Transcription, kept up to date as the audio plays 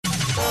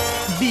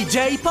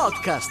DJ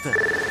Podcast.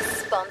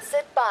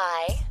 Sponsored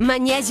by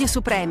Magnesio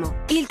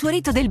Supremo, il tuo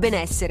rito del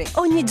benessere,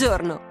 ogni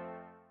giorno.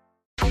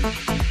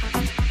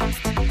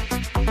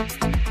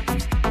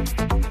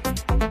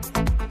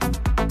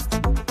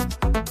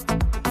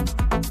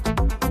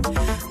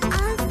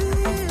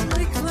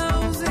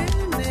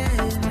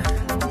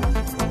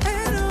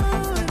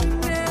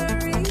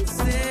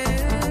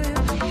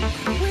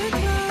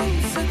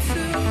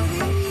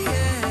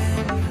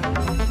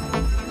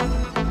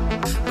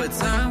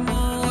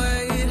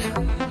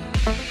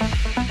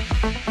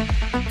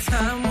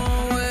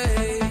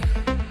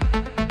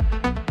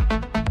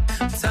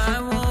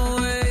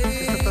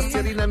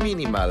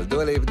 Minimal,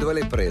 dove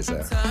l'hai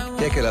presa?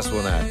 Chi è che l'ha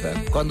suonata?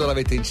 Quando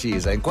l'avete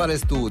incisa? In quale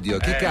studio?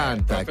 Chi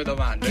canta?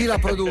 Chi la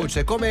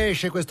produce? Come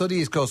esce questo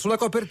disco? Sulla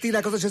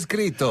copertina cosa c'è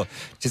scritto?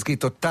 C'è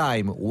scritto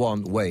Time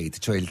Won't Wait,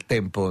 cioè il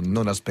tempo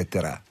non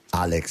aspetterà.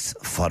 Alex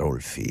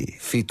Farolfi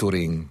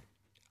Featuring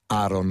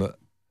Aaron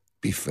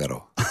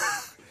Piffero.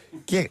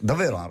 Chi è?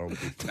 Davvero Aaron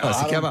Piffero? No,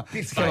 si chiama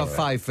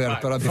Pfeiffer,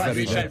 però mi fa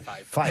ridere.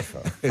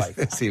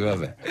 Pfeiffer. Sì,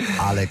 vabbè.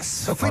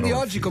 Alex Quindi Farolfi.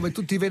 oggi, come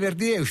tutti i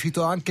venerdì, è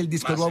uscito anche il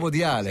disco nuovo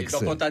di Alex.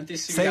 Sì, dopo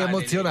tantissimi Sei anni.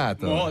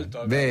 emozionato?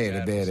 Molto.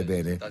 Bene, certo,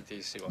 bene.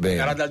 Tantissimo.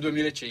 Bene. Era dal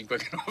 2005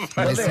 che non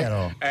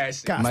Davvero? sì.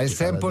 Caspita, Ma il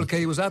sample che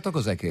hai usato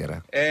cos'è che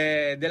era?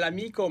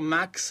 Dell'amico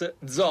Max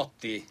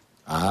Zotti.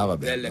 Ah,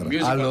 vabbè. Del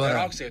Music on the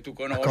Rocks, che tu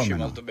conosci come no?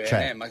 molto bene.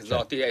 Certo, Max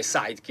Zotti è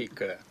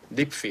sidekick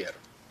Deep Fear.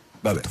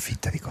 Vabbè. Tutto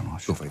finta di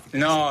conoscere.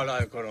 No,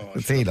 lo conosco.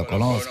 Sì, lo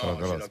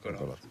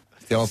conosco.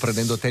 Stiamo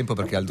prendendo tempo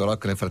perché Aldo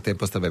Rock nel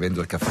frattempo sta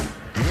bevendo il caffè.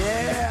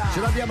 Ce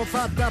l'abbiamo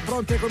fatta,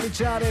 pronti a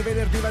cominciare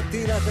venerdì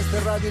mattina. Questo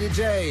è Radio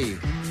DJ.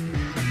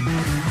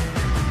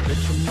 Get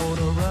your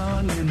motor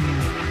running.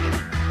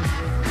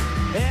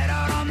 Head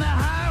out on the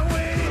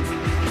highway,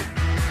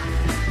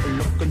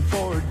 looking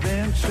for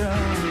adventure,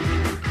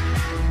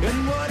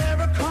 and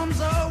whatever comes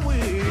our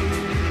way.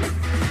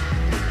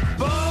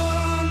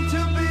 Born to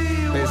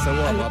be Pensa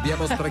uomo,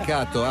 abbiamo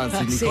sprecato,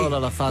 anzi Nicola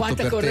l'ha fatto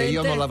Quanta per corrente? te,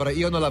 io non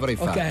l'avrei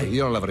fatto, Ok.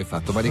 io non l'avrei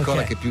fatto, ma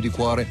Nicola Ok. che più di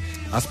cuore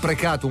ha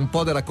sprecato un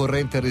po' della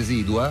corrente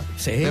residua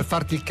Sì. per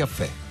farti il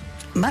caffè.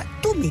 Ma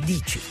tu mi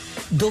dici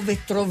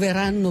dove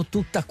troveranno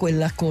tutta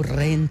quella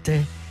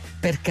corrente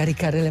per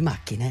caricare le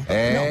macchine?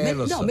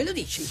 Lo so. Me lo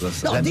dici? Lo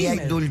so. No, La mia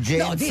dimmelo.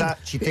 indulgenza, No, dimmi.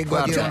 ci tengo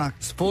a dire Guarda, una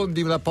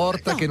sfondi una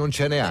porta che non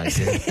c'è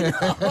neanche,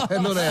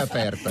 non è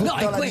aperta. No, tutta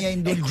è la que- mia è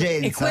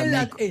indulgenza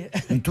quella-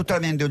 in tutta la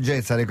mia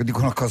indulgenza dico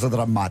una cosa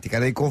drammatica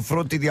nei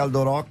confronti di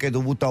Aldo Rock è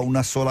dovuta a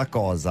una sola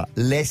cosa: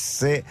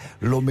 lesse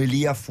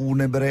l'omelia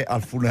funebre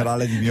al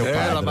funerale di mio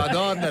padre. La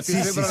Madonna, ti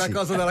sembra una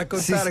cosa da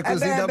raccontare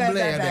così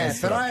d'amblè adesso.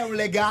 però è un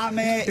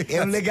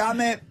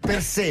legame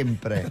per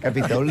sempre,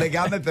 capito? È un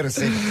legame per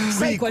sempre.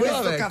 Quindi qual-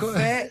 questo vabbè,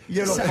 caffè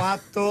gliel'ho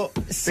fatto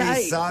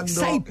pensando.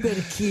 Sai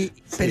per chi?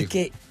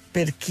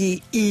 Per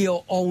chi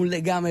io ho un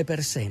legame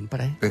per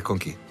sempre? E con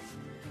chi?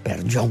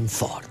 Per John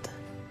Ford.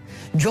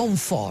 John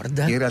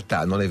Ford. In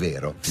realtà non è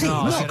vero. Sì,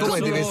 no, no, siccome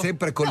come- deve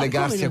sempre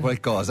collegarsi come a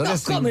qualcosa, no,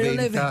 adesso come non è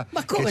inventa vero?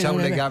 Ma come che c'ha non un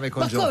è vero? legame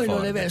con Ma John come Ford.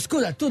 non è vero?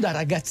 Scusa, tu da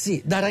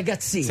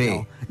ragazzino,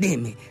 Sì.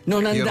 dimmi,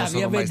 non Io andavi non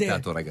sono a mai vedere.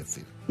 stato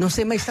ragazzino. Non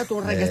sei mai stato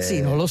un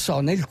ragazzino, lo so,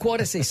 nel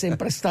cuore sei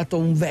sempre stato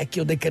un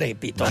vecchio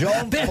decrepito.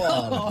 John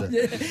Però Ford.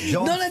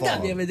 John non andavi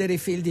Ford. a vedere i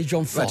film di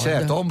John Ma Ford.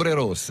 certo, Ombre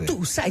Rosse.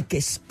 Tu sai che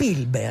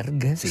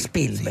Spielberg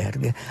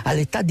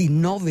all'età di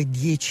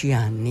 9-10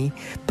 anni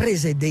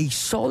prese dei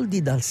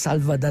soldi dal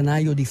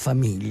salvadanaio di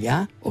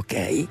famiglia,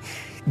 ok?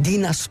 Di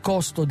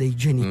nascosto dei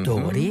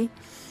genitori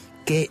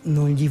che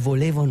non gli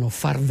volevano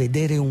far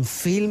vedere un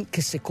film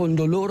che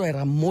secondo loro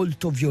era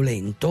molto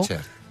violento.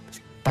 Certo.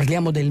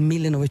 Parliamo del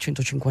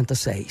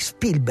 1956.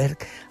 Spielberg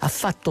ha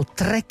fatto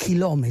 3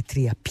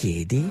 chilometri a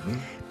piedi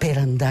per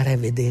andare a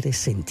vedere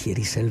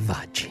Sentieri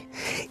Selvaggi.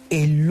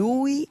 E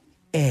lui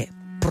è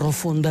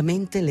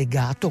profondamente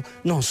legato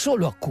non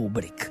solo a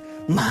Kubrick,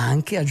 ma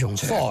anche a John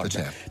Ford.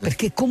 Certo.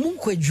 Perché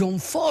comunque John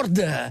Ford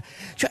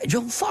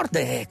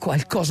è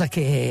qualcosa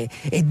che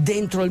è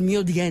dentro il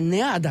mio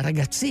DNA da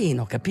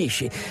ragazzino,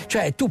 capisci?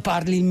 Cioè tu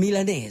parli il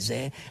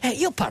milanese,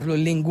 io parlo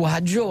il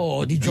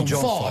linguaggio di John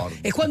Ford.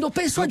 E quando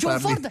penso a John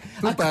Ford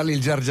Tu parli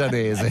il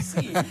giargianese.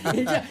 sì.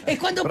 E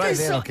quando Però è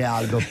penso vero che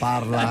Aldo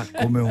parla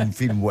come un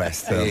film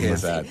western. Sì,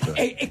 esatto.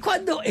 e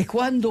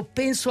quando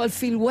penso al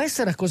film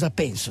western, a cosa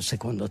penso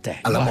secondo te?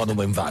 Alla Guarda,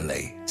 Monument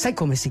Valley. sai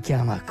come si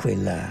chiama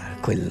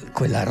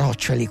quella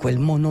roccia lì, quel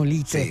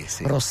monolite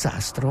Sì.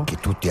 rossastro? Che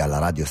tutti alla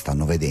radio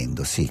stanno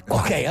vedendo, sì.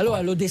 Ok,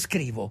 allora lo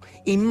descrivo.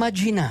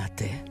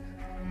 Immaginate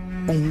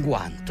un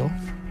guanto,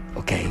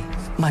 ok?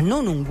 Ma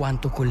non un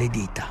guanto con le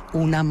dita,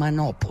 una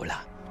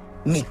manopola,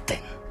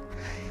 mitten.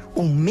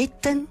 Un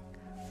mitten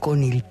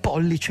con il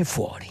pollice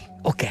fuori,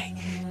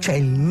 ok? C'è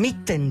il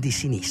mitten di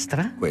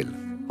sinistra, Quello.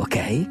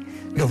 ok?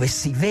 Dove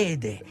si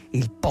vede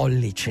il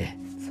pollice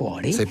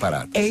fuori.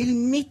 Separato, E sì. il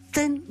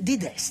mitten di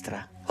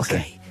destra,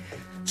 ok?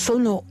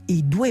 Sono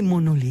i due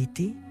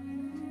monoliti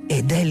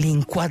ed è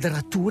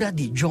l'inquadratura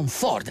di John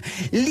Ford.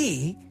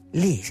 Lì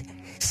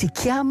si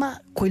chiama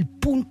quel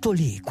punto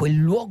lì, quel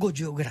luogo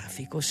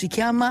geografico, si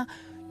chiama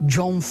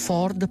John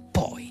Ford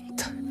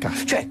Point.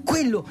 Cioè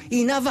quello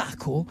in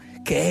Navajo,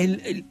 che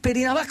è per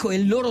i Navajo è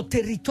il loro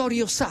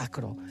territorio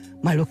sacro,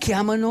 ma lo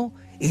chiamano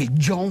il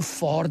John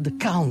Ford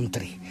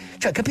Country.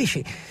 Cioè,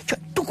 capisci? Cioè,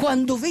 tu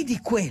quando vedi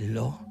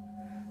quello,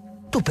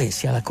 tu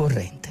pensi alla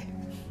corrente,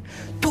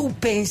 tu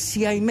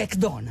pensi ai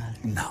McDonald's.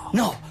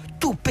 No,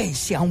 tu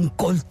pensi a un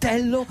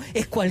coltello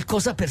e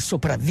qualcosa per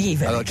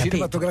sopravvivere. Allora, capito?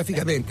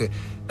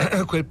 cinematograficamente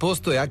quel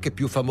posto è anche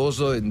più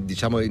famoso,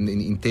 diciamo,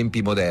 in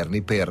tempi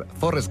moderni per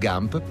Forrest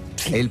Gump.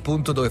 Sì. È il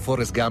punto dove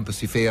Forrest Gump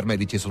si ferma e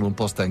dice sono un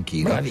po'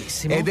 stanchino.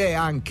 Bravissimo. Ed è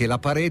anche la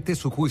parete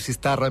su cui si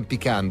sta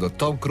arrampicando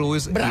Tom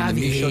Cruise in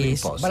Mission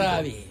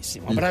Impossible.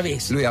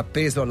 Bravissimo. Lui è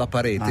appeso alla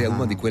parete, è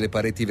una di quelle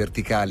pareti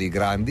verticali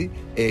grandi,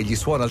 e gli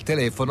suona il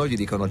telefono, gli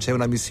dicono c'è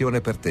una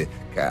missione per te.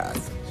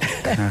 Cazzo.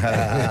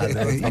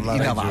 In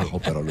Navajo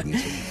però lo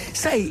dice.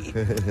 Sai,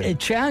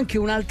 c'è anche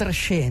un'altra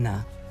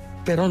scena,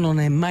 però non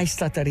è mai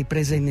stata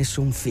ripresa in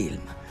nessun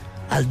film.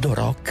 Aldo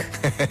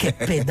Rock che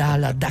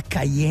pedala da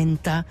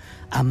Cayenta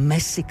a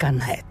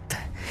Mexican Hat.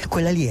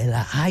 Quella lì è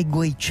la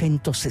Highway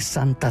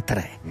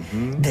 163.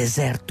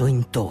 Deserto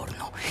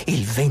intorno,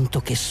 il vento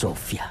che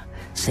soffia,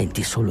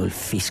 senti solo il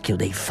fischio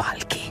dei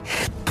falchi.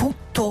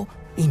 Tutto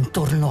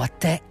intorno a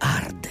te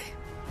arde.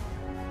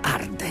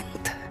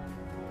 Ardent.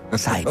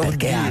 Sai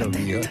perché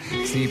Ardent?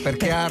 Sì,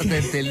 perché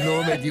Ardent è il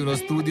nome di uno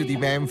studio di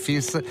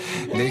Memphis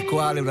nel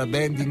quale una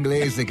band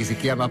inglese che si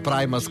chiama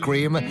Primal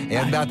Scream è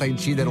andata a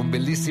incidere un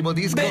bellissimo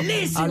disco,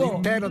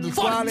 all'interno del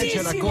quale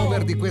c'è la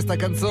cover di questa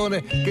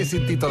canzone che si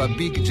intitola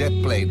Big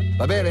Jet Plane.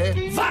 Va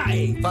bene?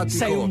 Vai! Fatti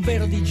Sei un conto.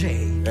 vero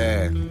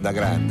DJ. Da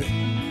grande.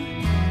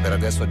 Per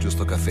adesso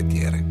aggiusto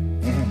caffettiere.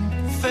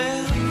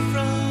 Fell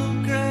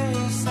from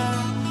grace,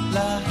 I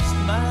lost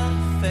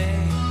my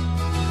faith.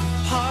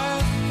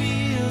 Heart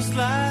feels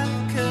like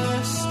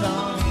a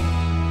stone.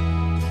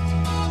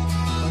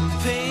 I'm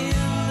paying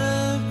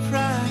the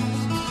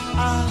price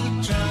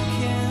of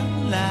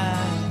drunken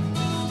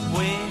life,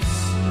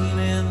 wasting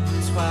in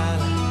the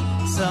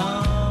twilight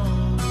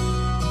zone.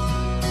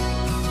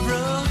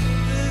 Broke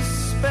the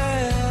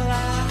spell,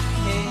 I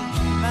hate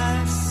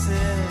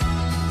myself.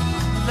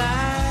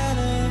 Light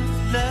of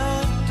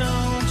love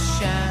don't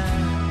shine.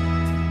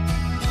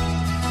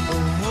 A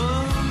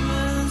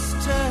woman's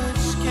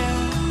touch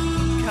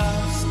can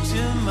cost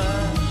too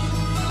much.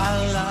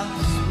 I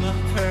lost my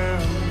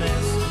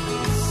pearlness,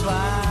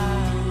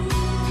 swine.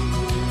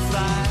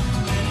 Fly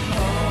me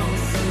home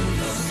through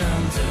the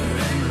thunder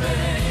and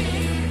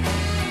rain.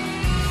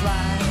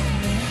 Fly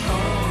me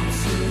home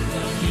to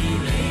the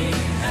healing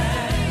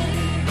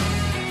hand.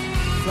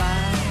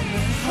 Fly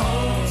me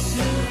home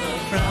to the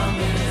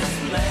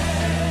promised land.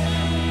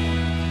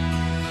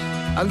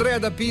 Andrea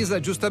da Pisa,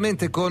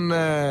 giustamente con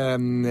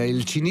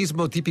il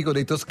cinismo tipico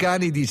dei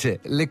toscani, dice: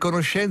 le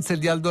conoscenze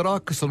di Aldo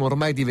Rock sono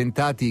ormai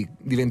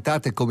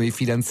diventate come i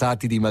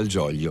fidanzati di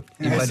Malgioglio,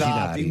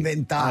 immaginari.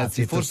 Inventati.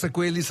 Anzi, forse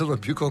quelli sono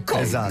più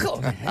concreti. Esatto.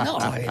 Come? No,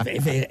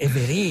 è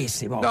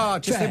verissimo. No,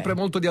 c'è Cioè, sempre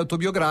molto di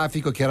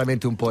autobiografico,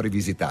 chiaramente un po'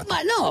 rivisitato. Ma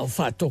no, ho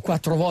fatto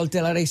 4 volte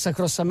la Race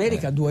Across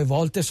America, 2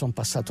 volte sono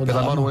passato Per da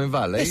la Monument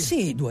Valley?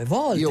 sì, 2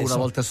 volte. Io una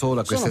volta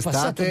sola sono passato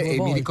quest'estate 2 e mi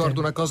volte. ricordo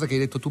una cosa che hai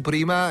detto tu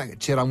prima: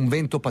 c'era un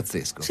vento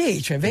pazzesco. Sì,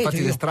 c'è vento.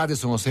 Infatti le io- strade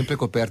sono sempre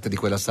coperte di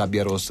quella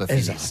sabbia rossa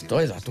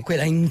finissima. Esatto,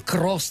 quella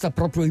incrosta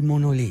proprio i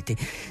monoliti.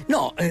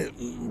 No,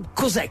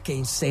 cos'è che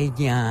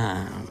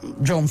insegna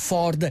John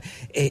Ford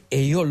e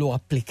io l'ho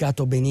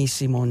applicato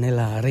benissimo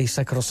nella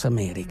Race Across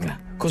America.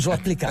 Cosa ho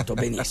applicato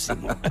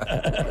benissimo?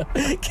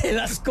 Che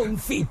la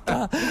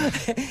sconfitta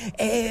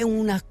è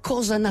una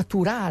cosa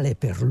naturale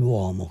per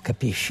l'uomo,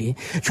 capisci?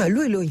 Cioè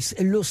lui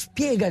lo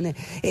spiega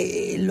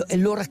e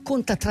lo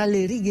racconta tra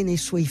le righe nei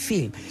suoi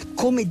film.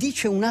 Come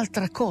dice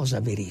un'altra cosa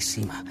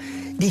verissima,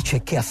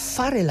 dice che a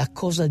fare la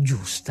cosa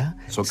giusta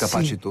Sono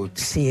capaci tutti.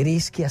 si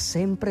rischia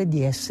sempre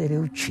di essere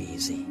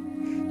uccisi.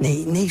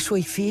 Nei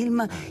suoi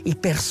film i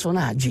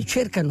personaggi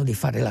cercano di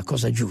fare la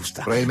cosa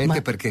giusta.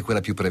 Probabilmente perché è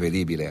quella più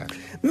prevedibile anche.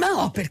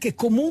 No, perché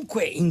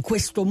comunque in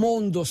questo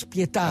mondo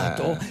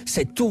spietato,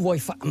 se tu vuoi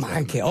fare, ma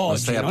anche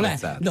oggi sei non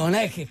apprezzato. non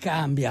è che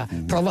cambia,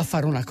 prova a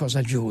fare una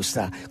cosa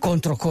giusta,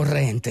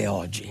 controcorrente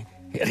oggi.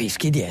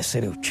 Rischi di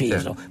essere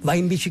ucciso. Vai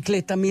in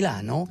bicicletta a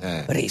Milano?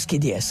 Rischi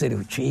di essere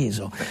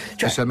ucciso.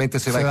 Cioè, Specialmente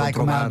se vai contro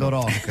come mano. Aldo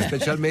Rock.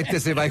 Specialmente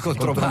se vai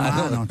contro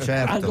mano.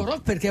 Certo. Aldo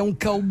Rock perché è un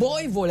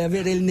cowboy, vuole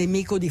avere il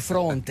nemico di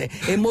fronte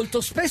e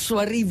molto spesso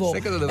arrivo.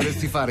 Sai cosa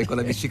dovresti fare con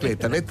la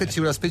bicicletta? Metterci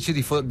una specie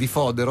di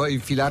fodero e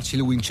infilarci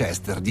il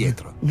Winchester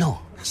dietro.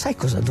 No, sai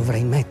cosa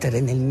dovrei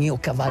mettere nel mio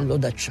cavallo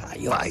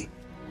d'acciaio? Vai.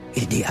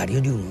 Il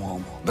diario di un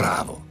uomo.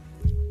 Bravo.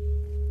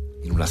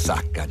 In una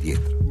sacca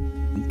dietro.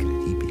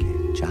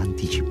 Incredibile, già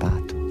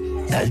anticipato.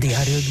 Dal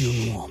diario di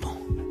un uomo.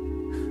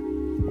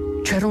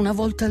 C'era una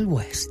volta il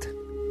West.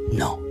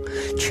 No,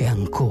 c'è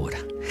ancora.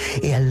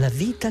 E alla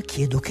vita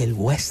chiedo che il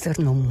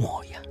western non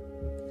muoia.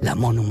 La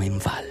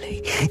Monument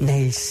Valley ne è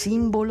il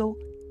simbolo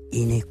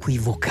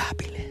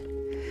inequivocabile.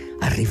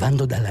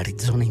 Arrivando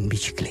dall'Arizona in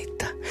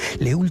bicicletta,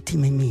 le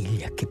ultime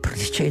miglia che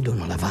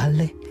precedono la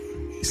valle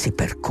si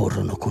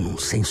percorrono con un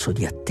senso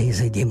di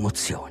attesa e di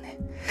emozione.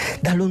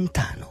 Da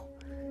lontano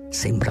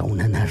sembra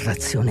una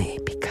narrazione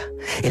epica,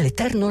 è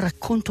l'eterno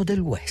racconto del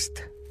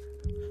West.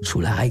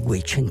 Sulla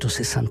Highway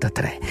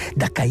 163,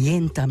 da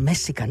Cayenta a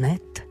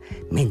Messicanet,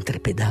 mentre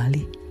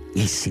pedali,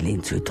 il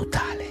silenzio è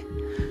totale.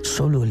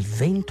 Solo il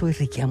vento e il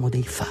richiamo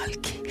dei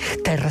falchi,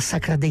 terra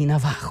sacra dei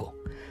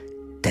Navajo,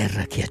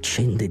 terra che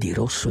accende di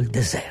rosso il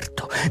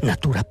deserto,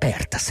 natura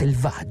aperta,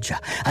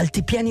 selvaggia,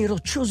 altipiani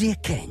rocciosi e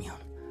canyon.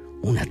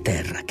 Una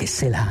terra che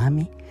se la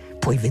ami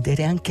puoi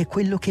vedere anche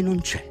quello che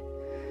non c'è.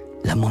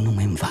 La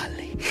Monument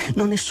Valley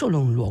non è solo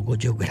un luogo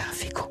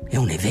geografico, è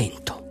un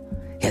evento.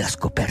 È la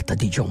scoperta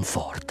di John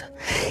Ford.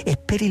 E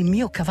per il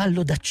mio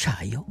cavallo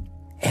d'acciaio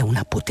è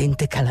una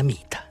potente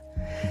calamita.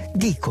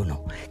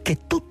 Dicono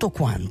che tutto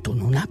quanto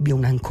non abbia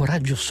un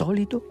ancoraggio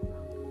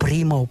solido,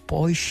 prima o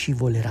poi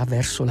scivolerà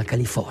verso la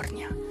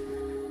California.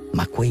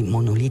 Ma quei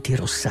monoliti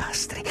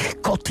rossastri,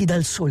 cotti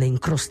dal sole e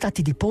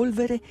incrostati di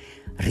polvere,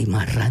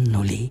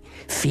 rimarranno lì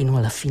fino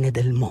alla fine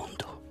del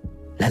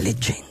mondo. La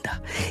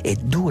leggenda è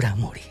dura a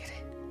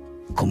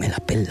morire, come la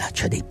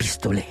pellaccia dei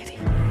pistoleri.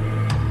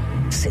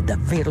 Se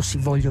davvero si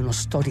vogliono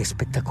storie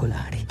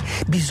spettacolari,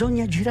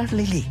 bisogna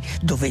girarle lì,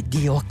 dove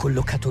Dio ha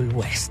collocato il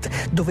West,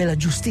 dove la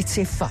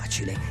giustizia è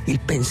facile, il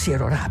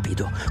pensiero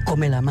rapido,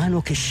 come la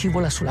mano che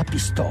scivola sulla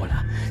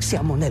pistola.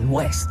 Siamo nel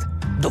West.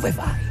 Dove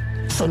vai?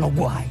 Sono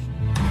guai.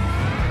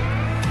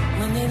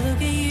 When they look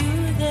at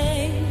you,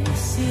 they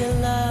see a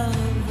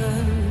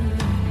lover.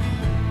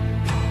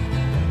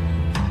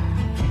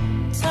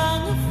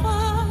 Tongue of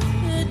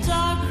fire,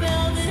 dark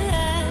velvet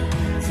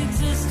hands,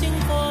 existing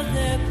for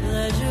their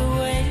pleasure,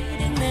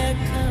 waiting their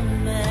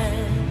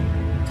command.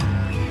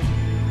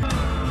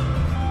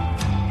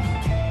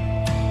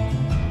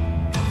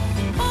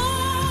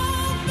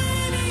 Oh,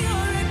 baby,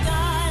 you're a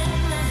gun.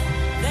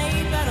 They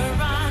better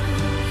run.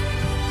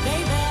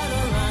 They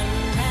better run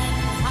and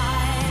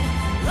hide.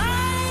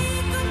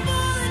 Like a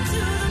bullet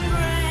to the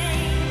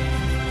brain.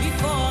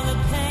 Before the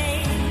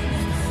pain,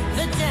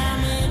 the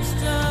damage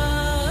done.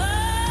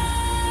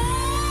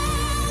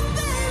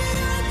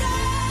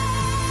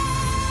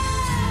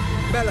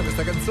 Bella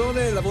questa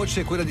canzone, la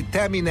voce è quella di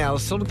Tammy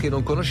Nelson, che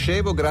non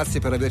conoscevo,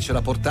 grazie per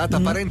avercela portata.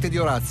 Parente di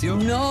Orazio?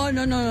 No,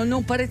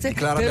 non parete,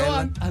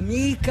 però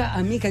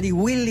amica di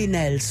Willie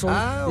Nelson.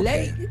 Ah,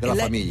 ok, della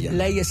famiglia.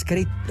 Lei è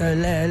scritta,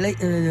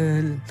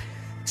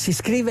 si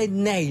scrive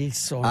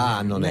Nelson.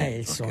 Ah, non è,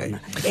 Nelson,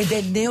 okay. ed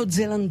è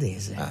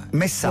neozelandese.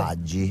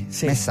 Messaggi.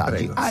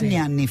 Prego.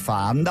 Anni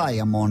fa andai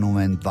a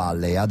Monument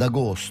Valley ad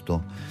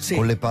agosto. Sì.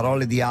 Con le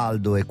parole di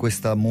Aldo e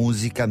questa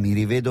musica mi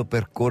rivedo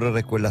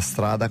percorrere quella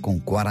strada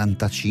con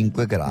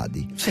 45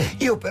 gradi. Sì.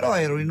 Io però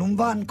ero in un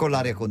van con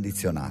l'aria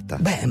condizionata.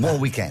 Buon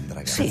weekend,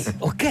 ragazzi. Sì,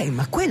 ok,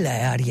 ma quella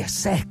è aria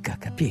secca,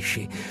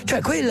 capisci? Cioè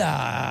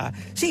quella,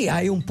 sì,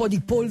 hai un po' di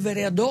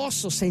polvere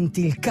addosso,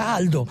 senti il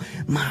caldo,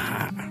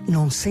 ma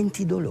non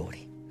senti dolori.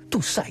 Tu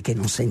sai che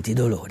non senti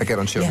dolore. Perché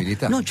non c'è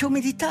umidità. Non c'è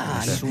umidità.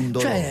 Nessun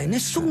dolore. Cioè,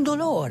 nessun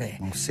dolore.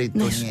 Non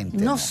sento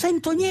niente. Non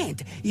sento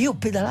niente. Io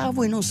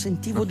pedalavo e non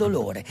sentivo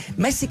dolore.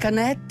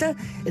 Messicanet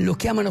lo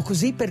chiamano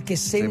così perché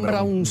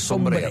sembra un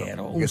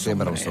sombrero.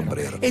 Sembra un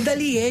sombrero. E da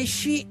lì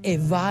esci e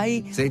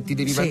vai. Senti,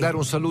 devi mandare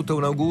un saluto e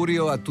un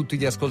augurio a tutti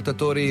gli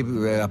ascoltatori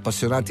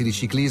appassionati di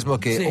ciclismo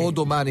che o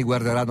domani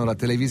guarderanno la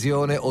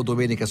televisione o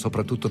domenica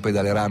soprattutto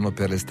pedaleranno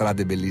per le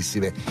strade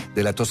bellissime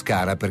della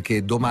Toscana,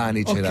 perché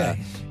domani c'è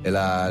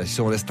ci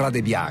sono le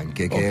strade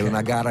bianche, che è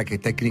una gara che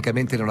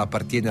tecnicamente non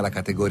appartiene alla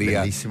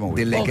categoria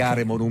delle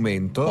gare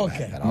monumento,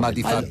 ma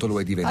di fatto lo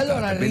è diventato.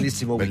 Allora,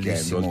 bellissimo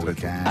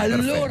weekend.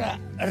 Allora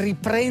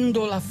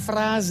riprendo la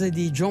frase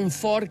di John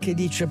Ford che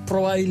dice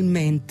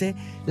probabilmente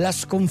la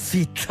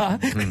sconfitta,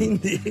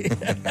 quindi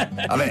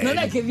vabbè, non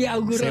è che vi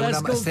auguro la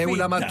sconfitta. Se un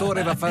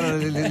amatore va a fare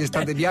le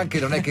strade bianche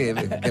non è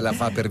che la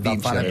fa per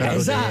vincere.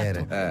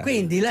 Esatto.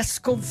 Quindi la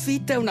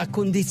sconfitta è una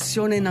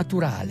condizione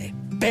naturale,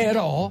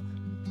 però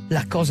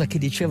la cosa che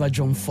diceva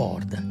John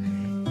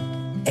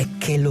Ford è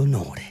che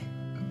l'onore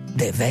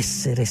deve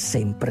essere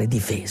sempre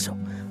difeso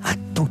a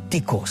tutti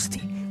i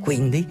costi.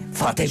 Quindi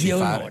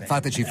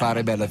fateci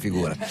fare bella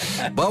figura.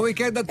 Buon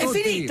weekend a tutti.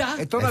 È finita?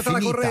 È tornata la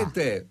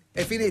corrente.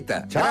 È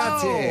finita. Ciao.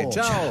 Grazie.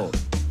 Ciao.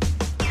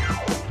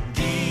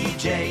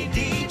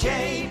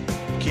 DJ,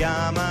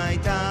 chiama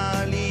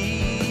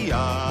Italia.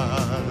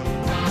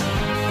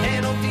 E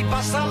non ti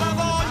passa la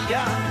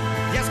voglia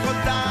di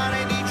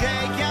ascoltare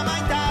DJ Chiama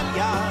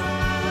Italia.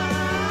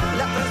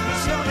 La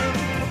trasmissione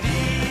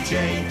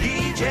DJ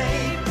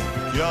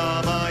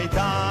Chiama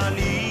Italia.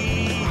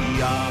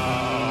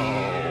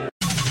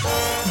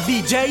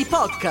 DJ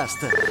Podcast.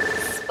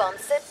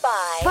 Sponsored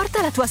by.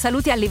 Porta la tua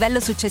salute al livello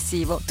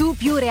successivo. Tu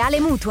più Reale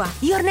Mutua.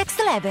 Your next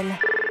level.